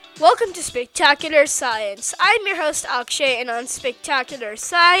Welcome to Spectacular Science. I'm your host Akshay, and on Spectacular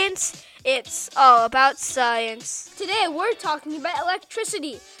Science, it's all about science. Today we're talking about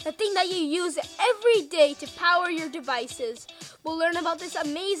electricity, the thing that you use every day to power your devices. We'll learn about this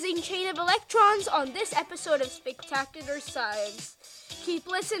amazing chain of electrons on this episode of Spectacular Science. Keep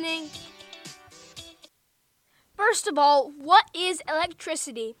listening. First of all, what is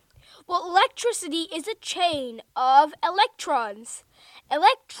electricity? Well, electricity is a chain of electrons.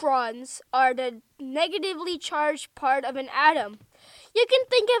 Electrons are the negatively charged part of an atom. You can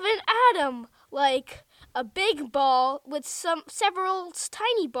think of an atom like a big ball with several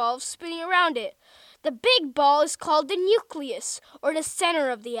tiny balls spinning around it. The big ball is called the nucleus, or the center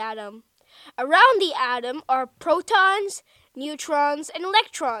of the atom. Around the atom are protons, neutrons, and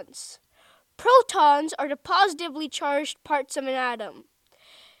electrons. Protons are the positively charged parts of an atom.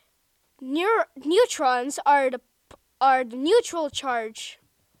 Neutrons are the neutral charge,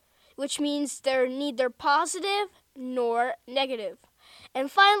 which means they're neither positive nor negative.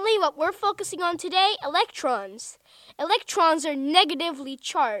 And finally, what we're focusing on today, electrons. Electrons are negatively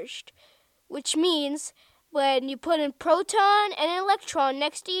charged, which means when you put a proton and an electron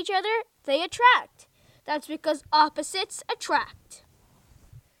next to each other, they attract. That's because opposites attract.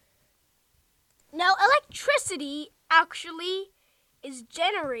 Now, electricity actually is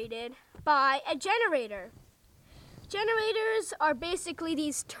generated by a generator. Generators are basically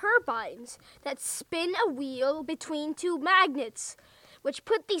these turbines that spin a wheel between two magnets, which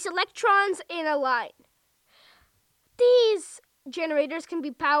put these electrons in a line. These generators can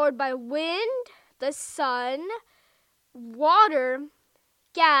be powered by wind, the sun, water,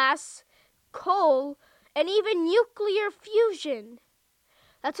 gas, coal, and even nuclear fusion.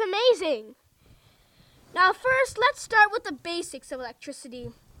 That's amazing! Now first, let's start with the basics of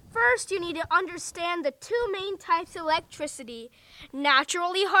electricity. First, you need to understand the two main types of electricity,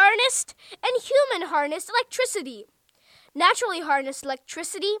 naturally harnessed and human harnessed electricity. Naturally harnessed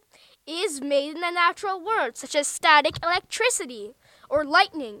electricity is made in the natural world, such as static electricity or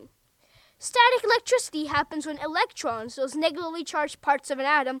lightning. Static electricity happens when electrons, those negatively charged parts of an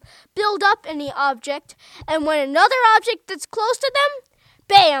atom, build up in the object, and when another object that's close to them,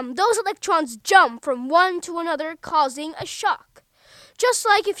 bam, those electrons jump from one to another, causing a shock. Just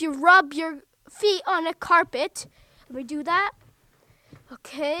like if you rub your feet on a carpet. Let me do that.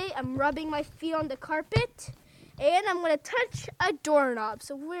 Okay, I'm rubbing my feet on the carpet. And I'm going to touch a doorknob.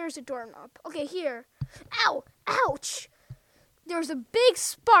 So where's the doorknob? Okay, here. Ow! Ouch! There's a big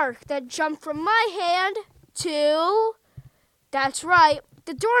spark that jumped from my hand to, that's right,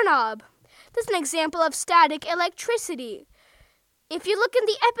 the doorknob. That's an example of static electricity. If you look in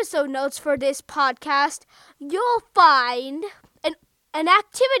the episode notes for this podcast, you'll find an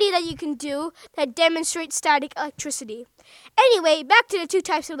activity that you can do that demonstrates static electricity. Anyway, back to the two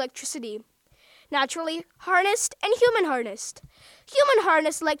types of electricity. Naturally harnessed and human harnessed. Human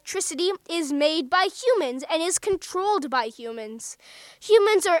harnessed electricity is made by humans and is controlled by humans.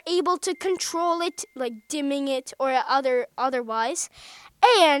 Humans are able to control it, like dimming it or otherwise.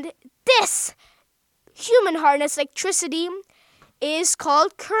 And this human harnessed electricity is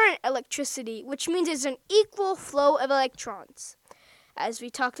called current electricity, which means it's an equal flow of electrons. As we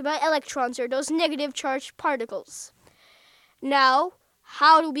talked about, electrons are those negative charged particles. Now,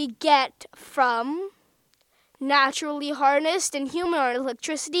 how do we get from naturally harnessed and human harnessed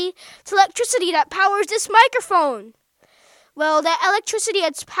electricity to electricity that powers this microphone? Well, the electricity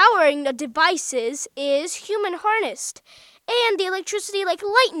that's powering the devices is human harnessed. And the electricity like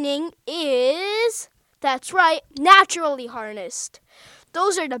lightning is, that's right, naturally harnessed.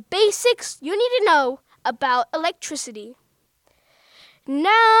 Those are the basics you need to know about electricity.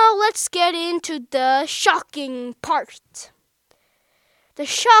 Now let's get into the shocking part. The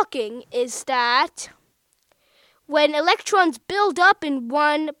shocking is that when electrons build up in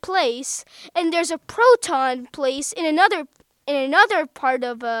one place and there's a proton place in another part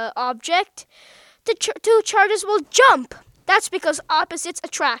of an object, the two charges will jump. That's because opposites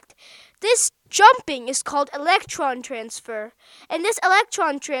attract. This jumping is called electron transfer. And this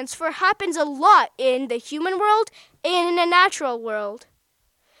electron transfer happens a lot in the human world and in the natural world.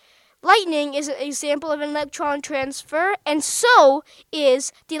 Lightning is an example of an electron transfer, and so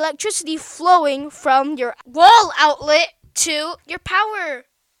is the electricity flowing from your wall outlet to your power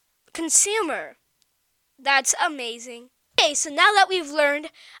consumer. That's amazing. Okay, so now that we've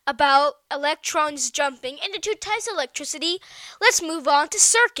learned about electrons jumping and the two types of electricity, let's move on to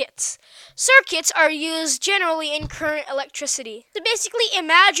circuits. Circuits are used generally in current electricity. So basically,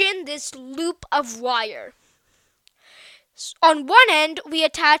 imagine this loop of wire. On one end, we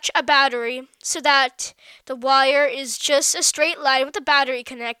attach a battery so that the wire is just a straight line with the battery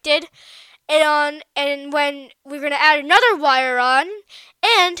connected. And when we're going to add another wire on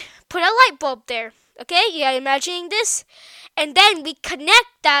and put a light bulb there. Okay, yeah, imagining this? And then we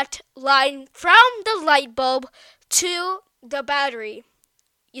connect that line from the light bulb to the battery.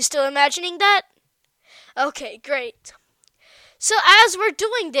 You still imagining that? Okay, great. So as we're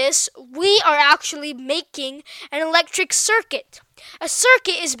doing this, we are actually making an electric circuit. A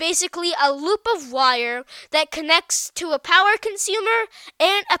circuit is basically a loop of wire that connects to a power consumer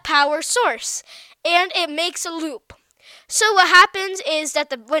and a power source, and it makes a loop. So what happens is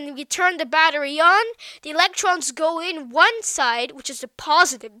that when we turn the battery on, the electrons go in one side, which is the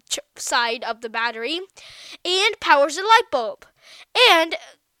positive side of the battery, and powers the light bulb. And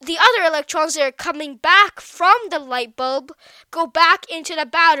the other electrons that are coming back from the light bulb go back into the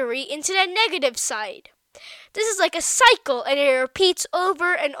battery, into the negative side. This is like a cycle, and it repeats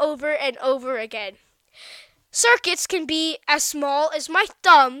over and over and over again. Circuits can be as small as my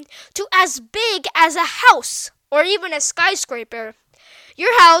thumb to as big as a house or even a skyscraper.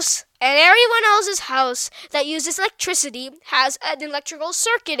 Your house and everyone else's house that uses electricity has an electrical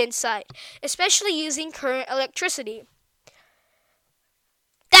circuit inside, especially using current electricity.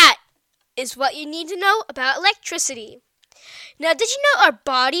 That is what you need to know about electricity. Now, did you know our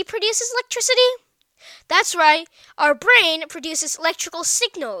body produces electricity? That's right, our brain produces electrical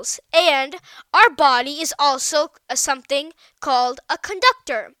signals, and our body is also something called a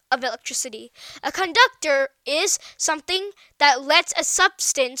conductor of electricity. A conductor is something that lets a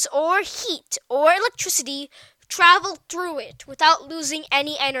substance or heat or electricity travel through it without losing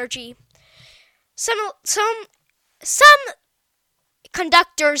any energy. Some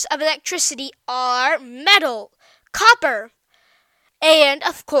conductors of electricity are metal, copper, and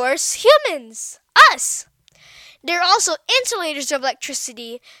of course humans, us. They're also insulators of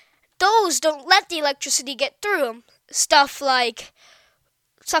electricity. Those don't let the electricity get through. Stuff like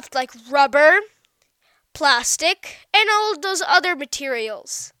rubber, plastic, and all those other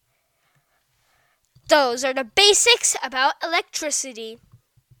materials. Those are the basics about electricity.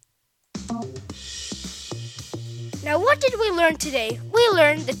 Now, what did we learn today? We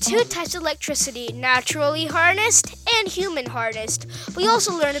learned the two types of electricity, naturally harnessed and human harnessed. We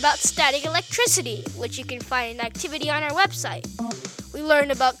also learned about static electricity, which you can find an activity on our website. We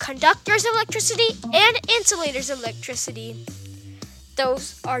learned about conductors of electricity and insulators of electricity.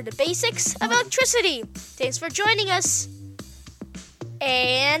 Those are the basics of electricity. Thanks for joining us.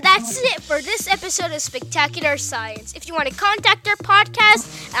 And that's it for this episode of Spectacular Science. If you want to contact our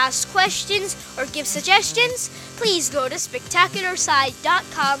podcast, ask questions, or give suggestions, please go to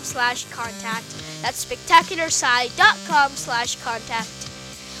spectacularsci.com/contact. That's spectacularsci.com/contact.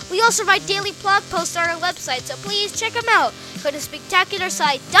 We also write daily blog posts on our website, so please check them out. Go to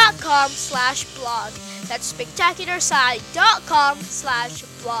spectacularsci.com/blog. That's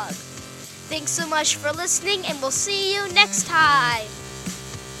spectacularsci.com/blog. Thanks so much for listening, and we'll see you next time.